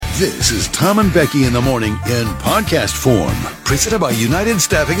This is Tom and Becky in the morning in podcast form. Presented by United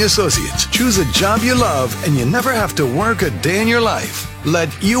Staffing Associates. Choose a job you love and you never have to work a day in your life.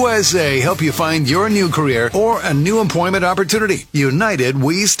 Let USA help you find your new career or a new employment opportunity. United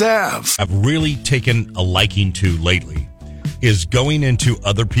We Staff. I've really taken a liking to lately is going into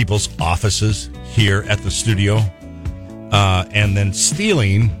other people's offices here at the studio and then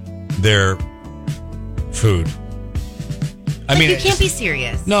stealing their food. I mean, you can't be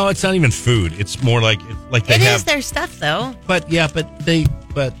serious. No, it's not even food. It's more like they have. It is their stuff, though. But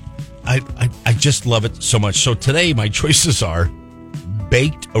I just love it so much. So today my choices are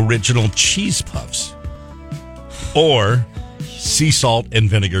baked original cheese puffs or sea salt and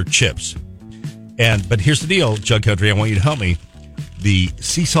vinegar chips. But here's the deal, Jug Country. I want you to help me. The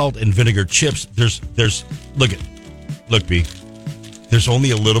sea salt and vinegar chips. There's look, B. There's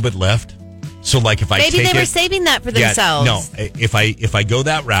only a little bit left. So, like, if I maybe take they were saving that for themselves. No, if I go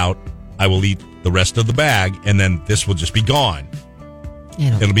that route, I will eat the rest of the bag, and then this will just be gone.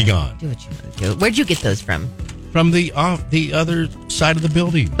 It'll be gone. Do what you want to do. Where'd you get those from? From the other side of the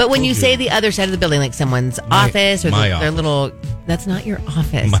building. But when you say the other side of the building, like someone's office or their little, that's not your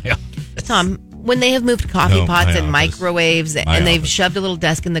office. My office. Tom, when they have moved coffee pots and microwaves and they've shoved a little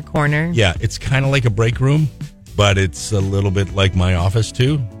desk in the corner. Yeah, it's kind of like a break room. But it's a little bit like my office,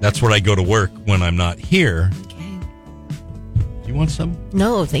 too. That's where I go to work when I'm not here. Okay. Do you want some?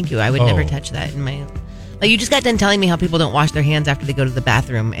 No, thank you. I would never touch that in my... Like, you just got done telling me how people don't wash their hands after they go to the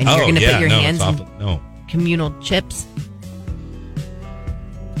bathroom. And you're going to put your hands in communal chips.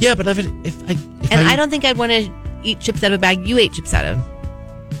 Yeah, but I don't think I'd want to eat chips out of a bag you ate chips out of.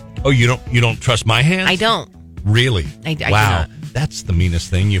 Oh, you don't trust my hands? I don't. Really? I wow. cannot. That's the meanest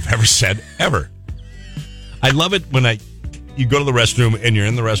thing you've ever said, ever. I love it when you go to the restroom and you're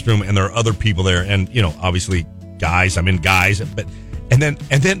in the restroom and there are other people there and, obviously guys, I'm in guys, but and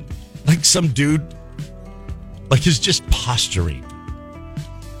then like some dude like is just posturing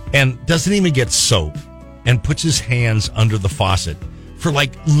and doesn't even get soap and puts his hands under the faucet for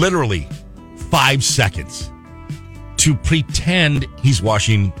like literally 5 seconds to pretend he's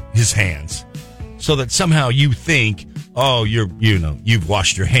washing his hands so that somehow you think, oh, you've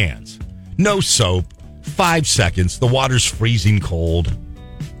washed your hands. No soap. 5 seconds. The water's freezing cold.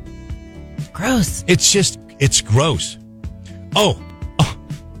 Gross. It's gross. Oh.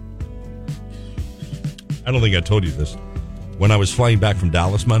 I don't think I told you this. When I was flying back from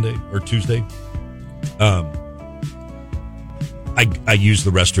Dallas Monday or Tuesday, I use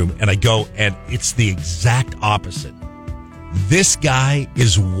the restroom and I go and it's the exact opposite. This guy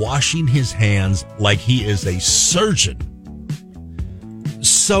is washing his hands like he is a surgeon.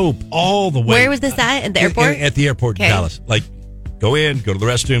 Soap all the way. Where was this at the airport? At the airport in Dallas. Like, go in, go to the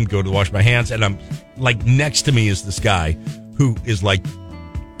restroom, go to wash my hands, and I'm like, next to me is this guy who is like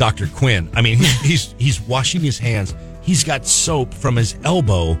Dr. Quinn. I mean, he's washing his hands. He's got soap from his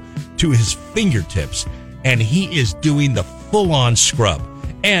elbow to his fingertips, and he is doing the full-on scrub.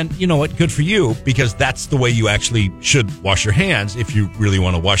 And you know what? Good for you, because that's the way you actually should wash your hands if you really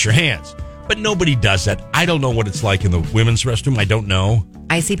want to wash your hands. But nobody does that. I don't know what it's like in the women's restroom. I don't know.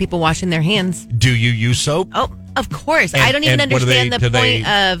 I see people washing their hands. Do you use soap? Oh, of course. I don't even understand the point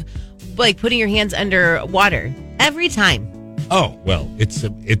of like putting your hands under water every time. Oh, well,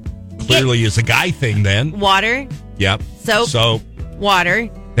 it clearly is a guy thing then. Water. Yep. Soap. Water.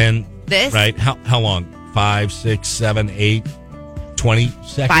 Then this. Right. How long? 5, 6, 7, 8, 20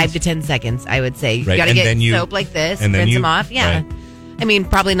 seconds? 5 to 10 seconds, I would say. Right. You got to get soap like this, and rinse them off. Yeah. Right. I mean,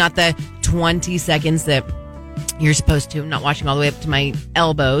 probably not the 20 seconds that you're supposed to. I'm not washing all the way up to my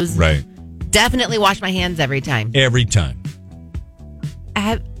elbows. Right. Definitely wash my hands every time. Every time. I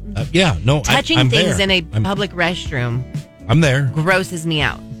have. Touching I'm things there. in a public restroom. I'm there. Grosses me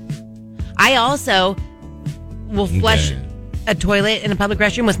out. I also will flush a toilet in a public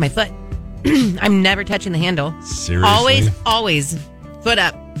restroom with my foot. I'm never touching the handle. Seriously? Always foot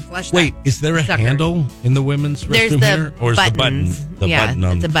up. Flush. Wait, is there a handle in the women's restroom here? Or is the button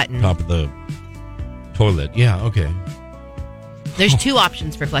on it's a button. Top of the toilet? Yeah, okay. There's 2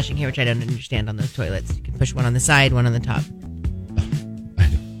 options for flushing here, which I don't understand on those toilets. You can push one on the side, one on the top.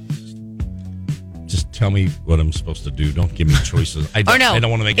 Just tell me what I'm supposed to do. Don't give me choices. I don't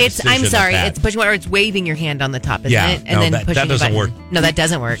want to make a decision. I'm sorry. It's pushing, or it's waving your hand on the top, isn't it? And then pushing that doesn't work. No, that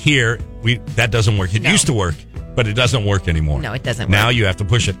doesn't work. Here, that doesn't work. It used to work, but it doesn't work anymore. No, it doesn't work. Now you have to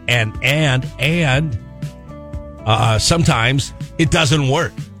push it. And sometimes it doesn't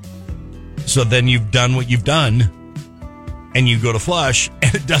work. So then you've done what you've done, and you go to flush,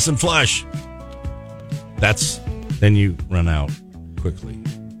 and it doesn't flush. Then you run out quickly.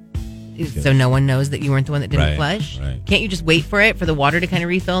 So no one knows that you weren't the one that didn't Right, flush? right. Can't you just wait for the water to kind of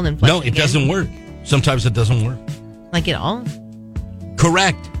refill and then flush No, it it again? doesn't work. Sometimes it doesn't work. Like at all?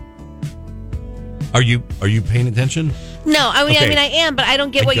 Correct. Are you paying attention? No, I Okay. mean I am, but I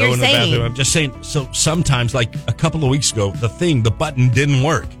don't get what go you're in the bathroom. saying. I'm just saying, so sometimes, like a couple of weeks ago, the button didn't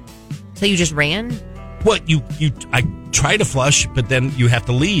work. So you just ran? What I try to flush, but then you have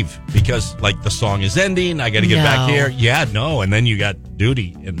to leave because like the song is ending. I got to get back No. here. Yeah, no, and then you got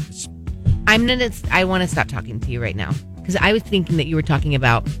duty. And I want to stop talking to you right now because I was thinking that you were talking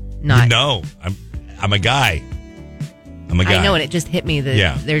about not. no, I'm a guy. I'm a guy. I know, and it just hit me that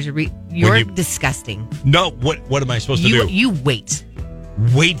Yeah. there's you're you- disgusting. No, what am I supposed to do? You wait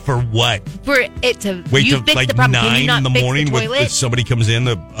Wait for what? for it to. Wait you till fix like the problem. Can you 9 not in the fix morning the with toilet? somebody comes in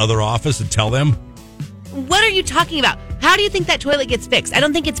the other office and tell them. What are you talking about? How do you think that toilet gets fixed? I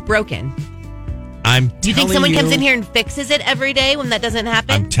don't think it's broken. Do you think someone comes in here and fixes it every day when that doesn't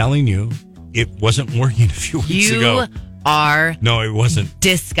happen? I'm telling you, it wasn't working a few weeks ago. You are No, it wasn't.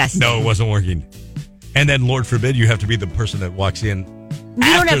 disgusting. No, it wasn't working. And then, Lord forbid, you have to be the person that walks in. You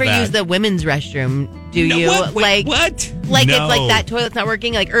don't ever use the women's restroom, do No, you? what? Wait, like what? Like No. if like that toilet's not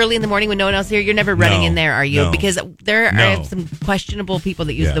working, like early in the morning when no one else is here, you're never running No. in there, are you? No. Because there No. are some questionable people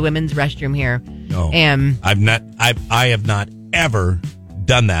that use Yeah. the women's restroom here. No, I have not ever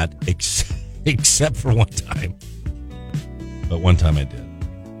done that except for one time. But one time I did.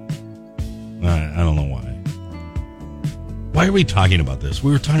 I don't know why. Why are we talking about this?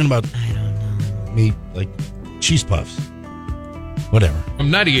 We were talking about I don't know. me like cheese puffs. Whatever. From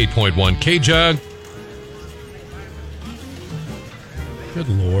 98.1 K-Jug. Good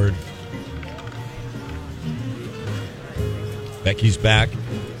Lord. Becky's back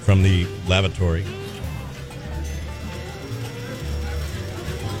from the lavatory.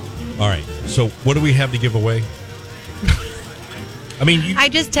 All right. So what do we have to give away? I mean, I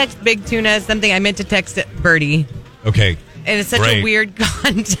just text Big Tuna something I meant to text Birdie. okay. And it's such Great. a weird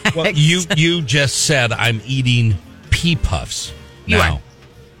context. Well, you just said I'm eating pea puffs You now. are.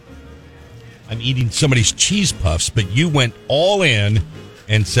 I'm eating somebody's cheese puffs, but you went all in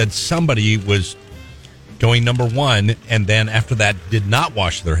and said somebody was going number one, and then after that did not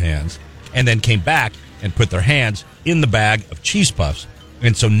wash their hands, and then came back and put their hands in the bag of cheese puffs.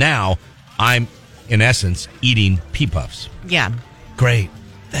 And so now I'm, in essence, eating pea puffs. Yeah. Great.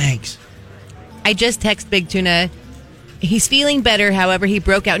 Thanks. I just text Big Tuna. He's feeling better. However, he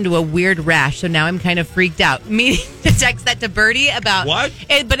broke out into a weird rash. So now I'm kind of freaked out. Meaning to text that to Birdie about What?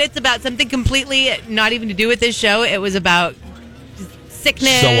 But it's about something completely not even to do with this show. It was about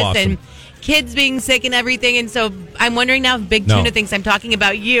sickness So awesome. and kids being sick and everything. And so I'm wondering now if Big No. Tuna thinks I'm talking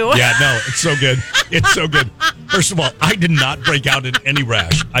about you. Yeah, no, it's so good. It's so good. First of all, I did not break out in any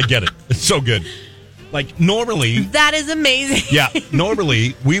rash. I get it. It's so good. Like, normally, That is amazing. yeah,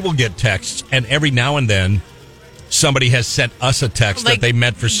 normally we will get texts, and every now and then somebody has sent us a text Like, that they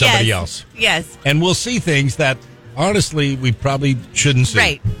meant for somebody yes, else. Yes. And we'll see things that, honestly, we probably shouldn't see.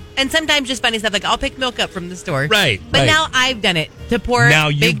 Right. And sometimes just funny stuff like I'll pick milk up from the store. Right, But right. now I've done it to pour Now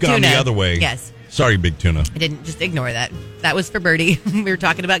you've Big gone Tuna. the other way. Yes. Sorry, Big Tuna. I didn't just ignore that. That was for Birdie. We were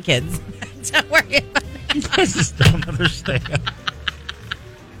talking about kids. Don't worry about it. I just don't understand.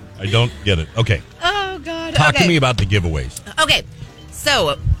 I don't get it. Okay. Oh, God. Talk okay. to me about the giveaways. Okay.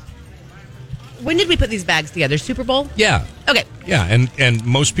 So, when did we put these bags together? Super Bowl? Yeah. Okay. Yeah, and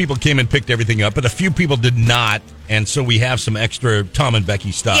most people came and picked everything up, but a few people did not, and so we have some extra Tom and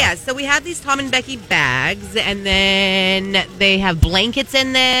Becky stuff. Yeah, so we have these Tom and Becky bags, and then they have blankets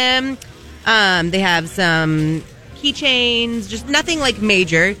in them. They have some keychains, just nothing like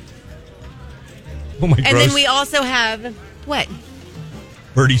major. Oh my And gross. then we also have, what?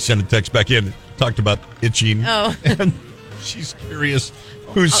 Birdie sent a text back in, talked about itching. Oh. And she's curious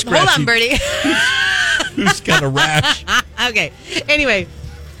who's Hold scratching, on, Birdie. who's got a rash. Okay. Anyway,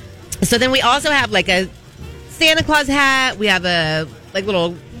 so then we also have like a Santa Claus hat. We have a like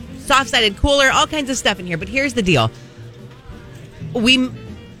little soft-sided cooler, all kinds of stuff in here. But here's the deal: we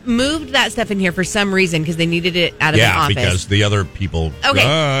moved that stuff in here for some reason because they needed it out of an Yeah, office. because the other people. Okay,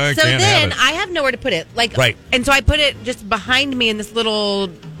 I so can't then have it. I have nowhere to put it. Like, Right. And so I put it just behind me in this little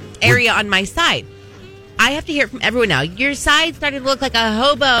area on my side. I have to hear it from everyone now. Your side started to look like a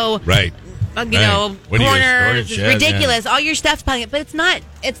hobo. Right. You know, What do you corner. store? It's Shed, ridiculous. All your stuff's piling up, but it's not.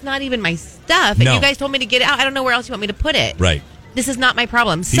 It's not even my stuff. And No. you guys told me to get it out. I don't know where else you want me to put it. Right. This is not my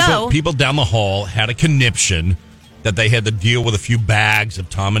problem. People down the hall had a conniption that they had to deal with a few bags of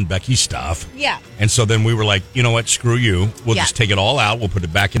Tom and Becky stuff. Yeah. And so then we were like, you know what? Screw you. We'll Yeah. just take it all out. We'll put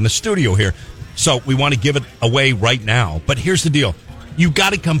it back in the studio here. So we want to give it away right now. But here's the deal. You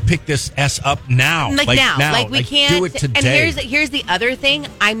got to come pick this S up now. Like now. Like we can't do it today. And here's the other thing.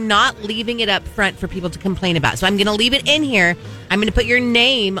 I'm not leaving it up front for people to complain about. So I'm going to leave it in here. I'm going to put your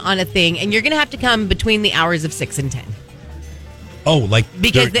name on a thing, and you're going to have to come between the hours of 6 and 10. Oh, like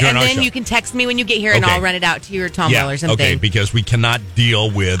because during and our then show. you can text me when you get here, and Okay. I'll run it out to you or Tom or something. Okay, because we cannot deal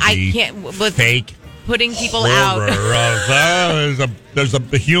with the fake putting people horror out. of, there's a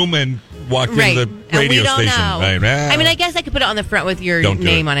human walked Right. in the And radio we don't station. know. Right. I mean, I guess I could put it on the front with your Don't do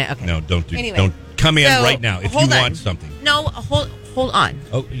name it. on it. Okay. No, don't do. Anyway. Don't come in So, right now if you hold on. want something. No, hold on.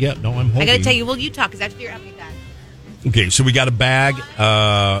 Oh yeah, no, I'm holding. I got to tell you. Well, you talk because I have to figure out my bag. Okay, so we got a bag.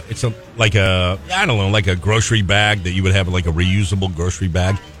 It's like a grocery bag that you would have, like a reusable grocery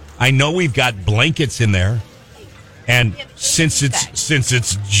bag. I know we've got blankets in there, and since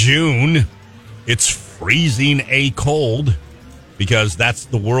it's June, it's freezing cold because that's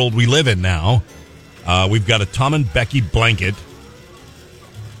the world we live in now. We've got a Tom and Becky blanket.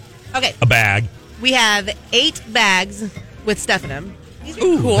 Okay. A bag. We have 8 bags with stuff in them. These are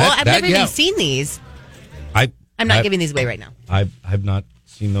Ooh, cool. I've never yeah. even seen these. I'm not giving these away right now. I've not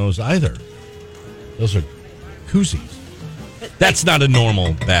seen those either. Those are koozies. That's not a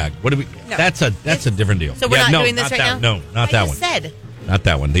normal bag. What do we? No. That's a different deal. So we're not doing this not right that, now? No, not that one. Said. Not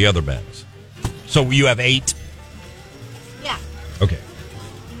that one. The other bags. So you have 8. Yeah. Okay.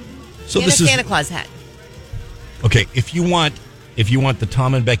 So And this a is Santa Claus hat. okay. If you want the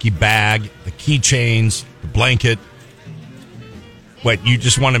Tom and Becky bag, the keychains, the blanket, what you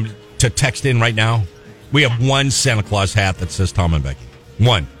just want them to text in right now? We have one Santa Claus hat that says Tom and Becky.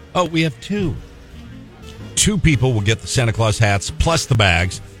 One. Oh, we have 2. 2 people will get the Santa Claus hats plus the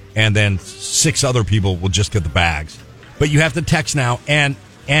bags, and then 6 other people will just get the bags. But you have to text now, and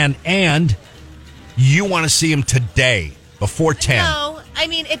you want to see them today before 10. No, I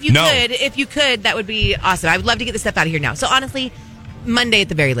mean if you could, that would be awesome. I would love to get this stuff out of here now. So honestly, Monday at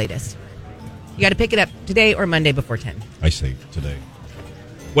the very latest. You got to pick it up today or Monday before 10. I say today.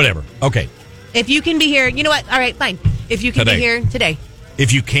 Whatever. Okay. If you can be here, you know what? All right, fine. If you can Today. be here today.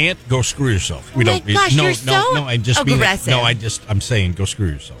 If you can't, go screw yourself. Oh my gosh, no, you're no, so no. I'm just being aggressive. I'm saying go screw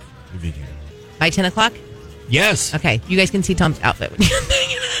yourself if you can. By 10 o'clock? Yes. Okay, you guys can see Tom's outfit.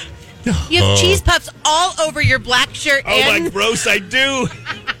 You have cheese puffs all over your black shirt. Oh and my gross! I do.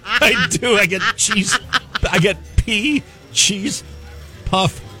 I do. I get cheese. I get cheese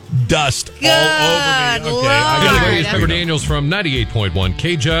puff dust all over me. Good Okay, I Lord. gotta Hey, go. Pepper Daniels from 98.1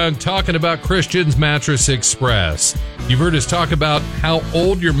 K-Jug talking about Christian's Mattress Express. You've heard us talk about how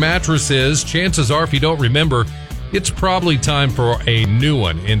old your mattress is. Chances are, if you don't remember, it's probably time for a new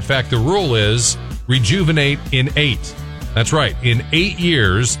one. In fact, the rule is rejuvenate in 8. That's right. In 8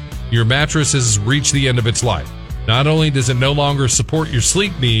 years, your mattress has reached the end of its life. Not only does it no longer support your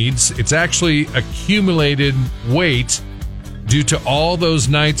sleep needs, it's actually accumulated weight due to all those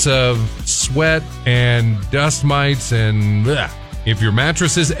nights of sweat and dust mites and bleh. If your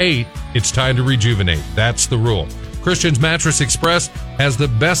mattress is 8, it's time to rejuvenate. That's the rule. Christian's Mattress Express has the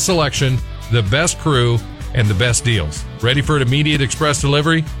best selection, the best crew, and the best deals. Ready for an immediate express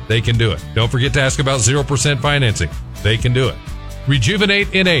delivery? They can do it. Don't forget to ask about 0% financing. They can do it.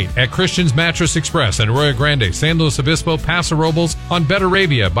 Rejuvenate in 8 at Christian's Mattress Express in Arroyo Grande, San Luis Obispo, Paso Robles, on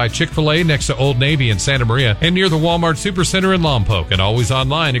Betteravia by Chick-fil-A next to Old Navy in Santa Maria, and near the Walmart Supercenter in Lompoc, and always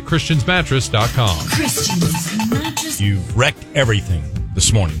online at christiansmattress.com. Christian's Mattress. You've wrecked everything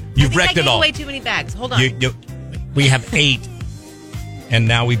this morning. You've wrecked I it all. way too many bags. Hold on. We have 8, and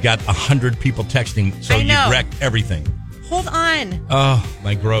now we've got 100 people texting. So I know. you've wrecked everything. Hold on. Oh,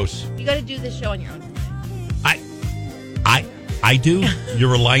 my gross. You got to do this show on your own. I do?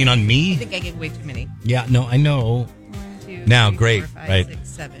 You're relying on I me? think I gave way too many. Yeah, no, I know. 1, 2, Now, 3, great, 4, 5, right. 6,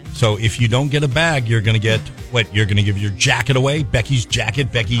 7. So if you don't get a bag, you're going to get what? You're going to give your jacket away? Becky's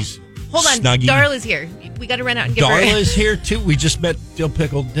jacket, Becky's Hold on. Snuggie. Darla's here. We got to run out and give her. Darla's here too. We just met Dill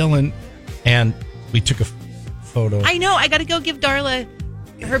Pickle Dylan, and we took a photo. I know. I got to go give Darla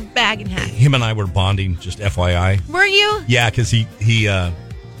her bag and hat. Him and I were bonding, just FYI. Were you? Yeah, because he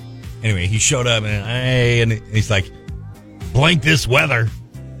anyway, he showed up and he's like, blank this weather.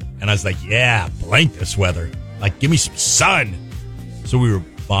 And I was like, yeah, blank this weather. Like, give me some sun. So we were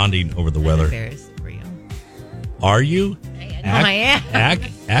bonding over the I'm weather. embarrassed for you. Are you? I am.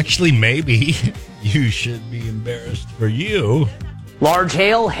 Actually, maybe you should be embarrassed for you. Large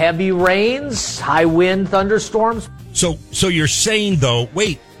hail, heavy rains, high wind, thunderstorms. So you're saying though,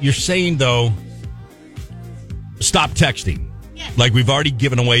 stop texting. Yes. Like we've already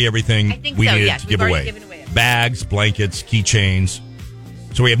given away everything I think we so, needed yes. to We've give already away. given away everything. Bags, blankets, keychains.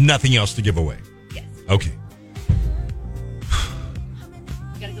 So we have nothing else to give away. Yes. Okay.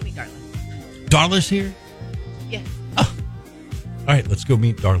 You got to go meet Darla. Darla's here? Yes. All right, let's go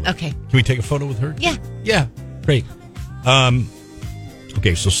meet Darla. Okay. Can we take a photo with her? Yeah. Yeah. Great.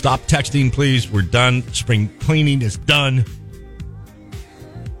 Okay, so stop texting, please. We're done. Spring cleaning is done.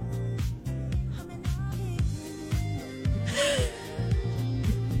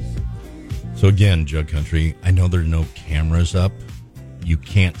 So again, Jug Country, I know there are no cameras up. You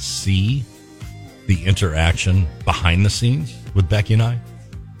can't see the interaction behind the scenes with Becky and I.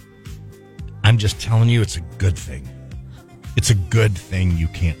 I'm just telling you, it's a good thing. It's a good thing you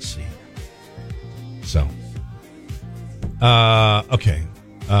can't see. So, okay.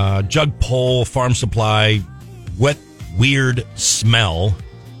 Jug Pole, Farm Supply, what weird smell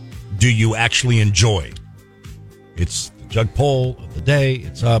do you actually enjoy? It's the Jug Poll of the day.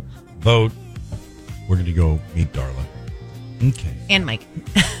 It's up. Vote. We're going to go meet Darla. Okay. And Mike.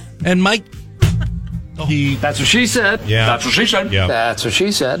 And Mike. That's what she said. Yeah. That's what she said. Yeah. That's what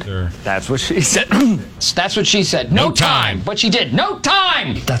she said. Sure. That's what she said. That's what she said. No time. But she did. No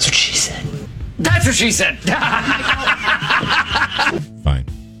time. That's what she said. That's what she said. Fine.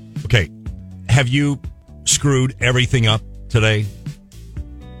 Okay. Have you screwed everything up today?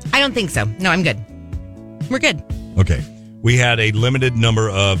 I don't think so. No, I'm good. We're good. Okay. We had a limited number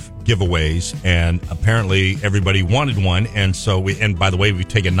of giveaways, and apparently everybody wanted one. And so and by the way, we've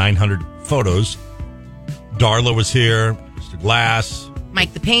taken 900 photos. Darla was here, Mr. Glass,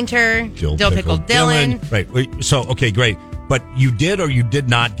 Mike the Painter, Dill Pickle Dylan. Right. So, okay, great. But you did or you did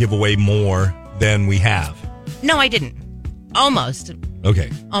not give away more than we have? No, I didn't. Almost. Okay.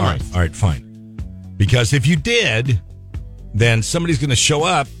 Almost. All right, fine. Because if you did, then somebody's going to show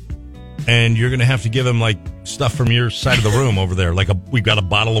up and you're going to have to give them like stuff from your side of the room over there. Like we've got a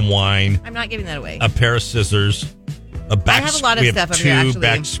bottle of wine. I'm not giving that away. A pair of scissors. I have a lot of stuff over here, actually. 2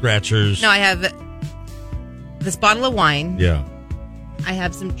 back scratchers. No, I have this bottle of wine. Yeah. I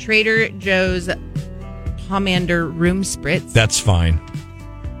have some Trader Joe's Pomander room spritz. That's fine.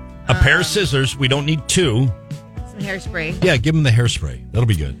 A pair of scissors. We don't need 2. Some hairspray. Yeah, give them the hairspray. That'll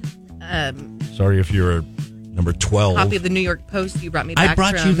be good. Sorry if you're number 12. Copy of the New York Post you brought me back I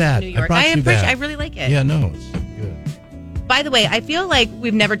brought from you that. New York. I brought you that. I really like it. Yeah, no, it's good. By the way, I feel like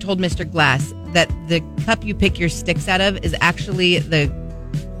we've never told Mr. Glass that the cup you pick your sticks out of is actually the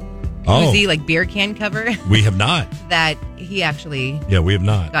koozie, like beer can cover. We have not. That he actually We have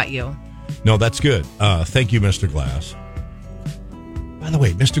not. got you. No, that's good. Thank you, Mr. Glass. By the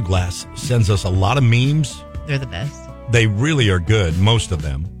way, Mr. Glass sends us a lot of memes. They're the best. They really are good, most of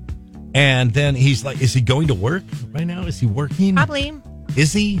them. And then he's like, is he going to work right now? Is he working? Probably.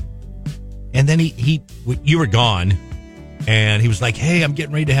 Is he? And then you were gone, and he was like, hey, I'm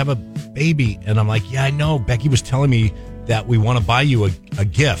getting ready to have a baby. And I'm like, yeah, I know. Becky was telling me that we want to buy you a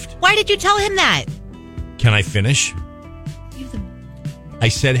gift. Why did you tell him that? Can I finish? You have the I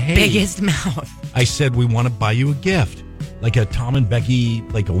said, hey. biggest mouth. I said, we want to buy you a gift. Like a Tom and Becky,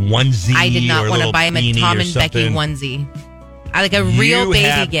 like a onesie. I did not want to buy him a Tom and Becky something. onesie. I like a real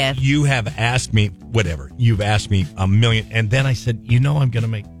baby gift. You have asked me, whatever. You've asked me a million. And then I said, I'm going to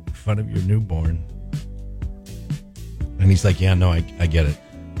make fun of your newborn. And he's like, yeah, no, I get it.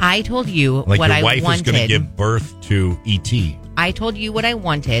 I told you like what I your wife wanted. is going to give birth to E.T. I told you what I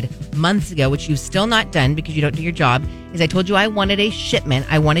wanted months ago, which you've still not done because you don't do your job, is I told you I wanted a shipment.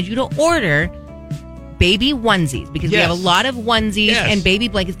 I wanted you to order baby onesies because we have a lot of onesies and baby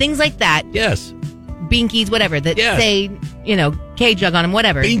blankets, things like that. Yes. Binkies, whatever, that say, K-Jug on them,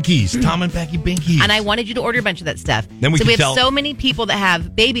 whatever. Binkies, Tom and Becky Binkies. And I wanted you to order a bunch of that stuff. Then we have so many people that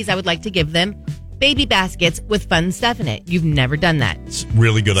have babies, I would like to give them baby baskets with fun stuff in it. You've never done that. It's a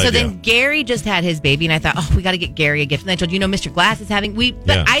really good idea. So then Gary just had his baby, and I thought, we got to get Gary a gift. And I told you, Mr. Glass is having,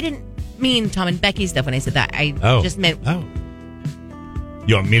 but I didn't mean Tom and Becky stuff when I said that. I just meant. Oh.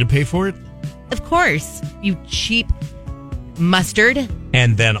 You want me to pay for it? Of course. You cheap mustard.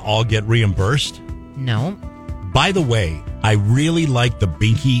 And then I'll get reimbursed? No. By the way, I really like the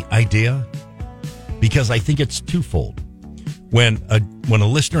Binky idea because I think it's twofold. When a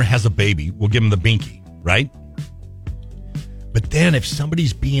listener has a baby, we'll give them the Binky, right? But then if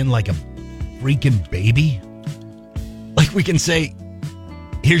somebody's being like a freaking baby, like we can say,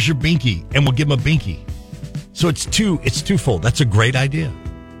 here's your Binky, and we'll give them a Binky. So it's twofold. That's a great idea.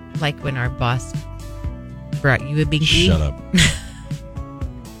 Like when our boss brought you a Binky. Shut up.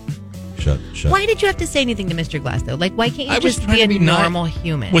 Shut. Why did you have to say anything to Mr. Glass, though? Like, why can't you just be a normal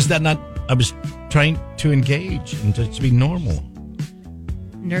human? Was that not... I was trying to engage and just be normal.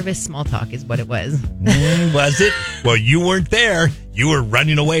 Nervous small talk is what it was. Was it? Well, you weren't there. You were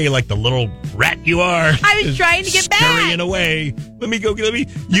running away like the little rat you are. I was trying to get back. Scurrying away.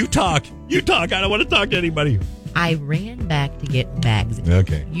 You talk. I don't want to talk to anybody. I ran back to get bags.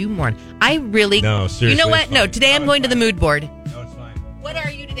 Okay. You mourn. I really... No, seriously. You know what? No, today I'm going to the mood board. No, it's fine. What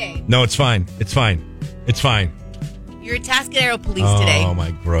are you today? No, it's fine. It's fine. It's fine. You're a Tascadero police today. Oh, my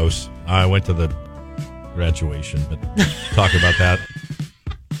gross. I went to the graduation, but talk about that.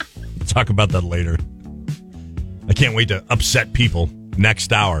 Talk about that later. I can't wait to upset people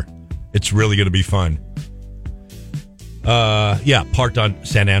next hour. It's really going to be fun. Yeah, parked on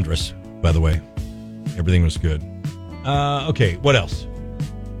San Andres, by the way. Everything was good. Okay, what else?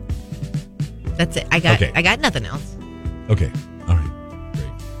 That's it. I got nothing else. Okay, all right,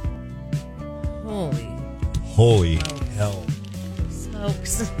 great. Holy hell.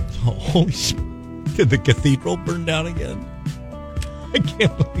 Smokes. Holy did the cathedral burn down again? I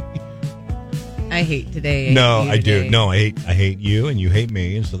can't believe. I hate today. No, I today. do. No, I hate you and you hate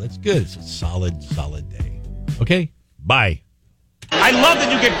me, and so that's good. It's a solid day. Okay? Bye. I love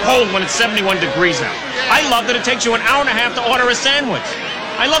that you get cold when it's 71 degrees out. I love that it takes you an hour and a half to order a sandwich.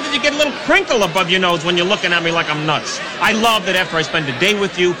 I love that you get a little crinkle above your nose when you're looking at me like I'm nuts. I love that after I spend a day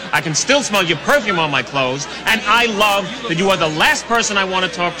with you, I can still smell your perfume on my clothes. And I love that you are the last person I want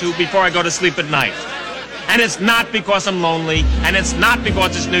to talk to before I go to sleep at night. And it's not because I'm lonely, and it's not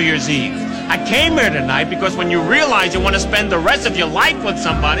because it's New Year's Eve. I came here tonight because when you realize you want to spend the rest of your life with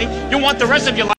somebody, you want the rest of your life